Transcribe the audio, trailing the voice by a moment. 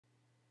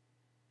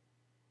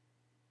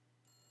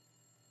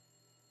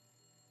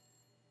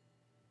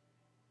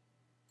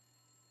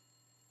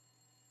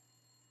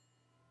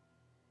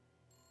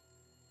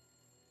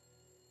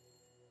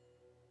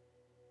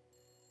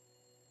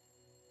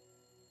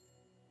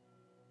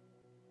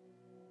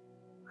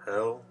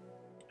Hell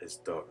is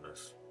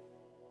darkness,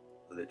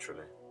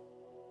 literally.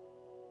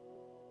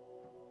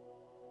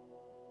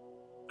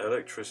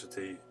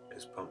 Electricity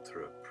is pumped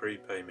through a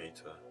prepay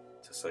meter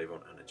to save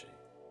on energy,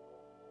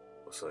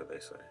 or so they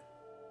say.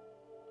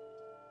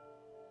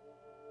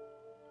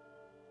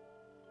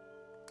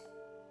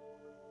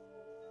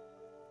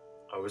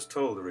 I was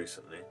told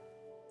recently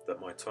that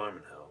my time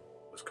in hell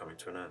was coming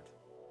to an end,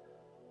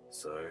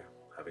 so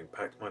having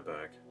packed my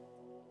bag,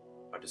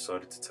 I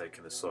decided to take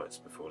in the sights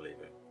before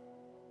leaving.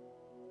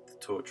 The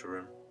torture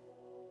room,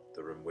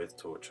 the room with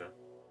torture,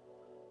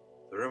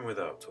 the room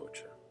without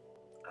torture,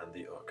 and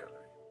the art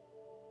gallery.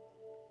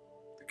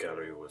 The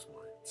gallery was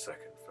my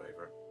second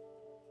favourite.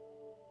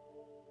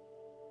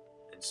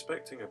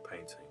 Inspecting a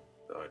painting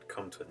that I had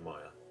come to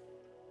admire,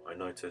 I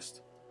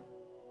noticed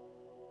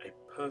a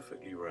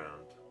perfectly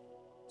round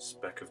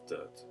speck of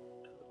dirt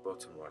in the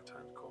bottom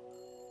right-hand corner,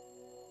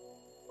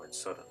 when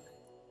suddenly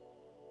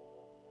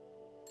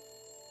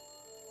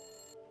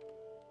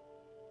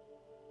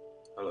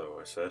 "Hello,"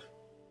 I said.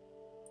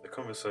 The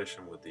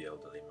conversation with the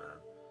elderly man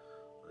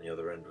on the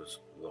other end was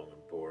long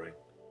and boring.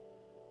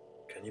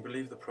 "Can you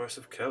believe the price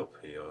of kelp?"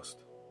 he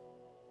asked.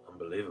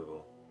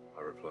 "Unbelievable,"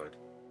 I replied.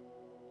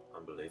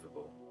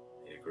 "Unbelievable,"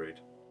 he agreed.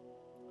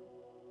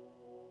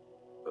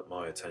 But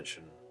my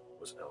attention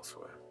was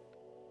elsewhere.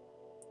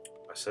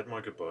 I said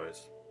my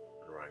goodbyes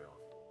and rang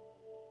off.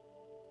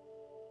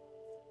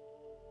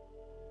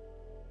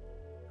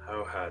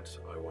 How had,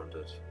 I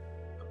wondered,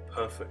 a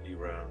perfectly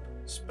round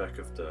speck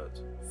of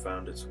dirt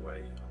found its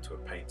way onto a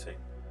painting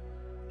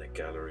in a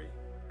gallery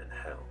in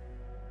hell?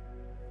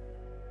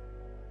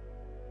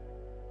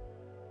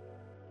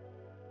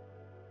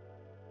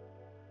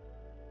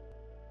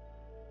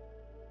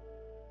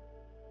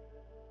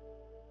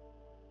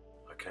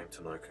 I came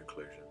to no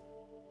conclusion.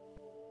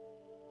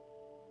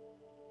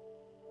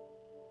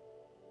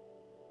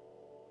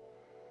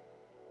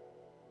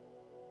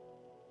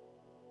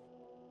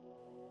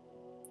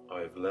 "I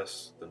have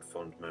less than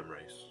fond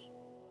memories,"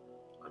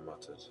 I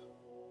muttered.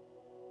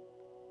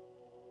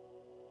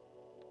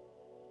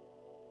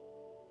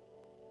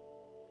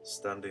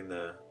 Standing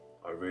there,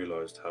 I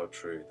realized how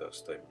true that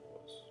statement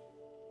was.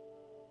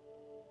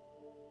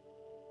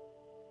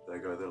 There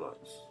go the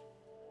lights.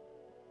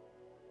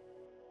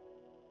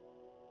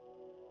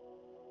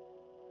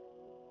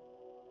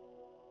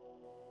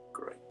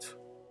 Great.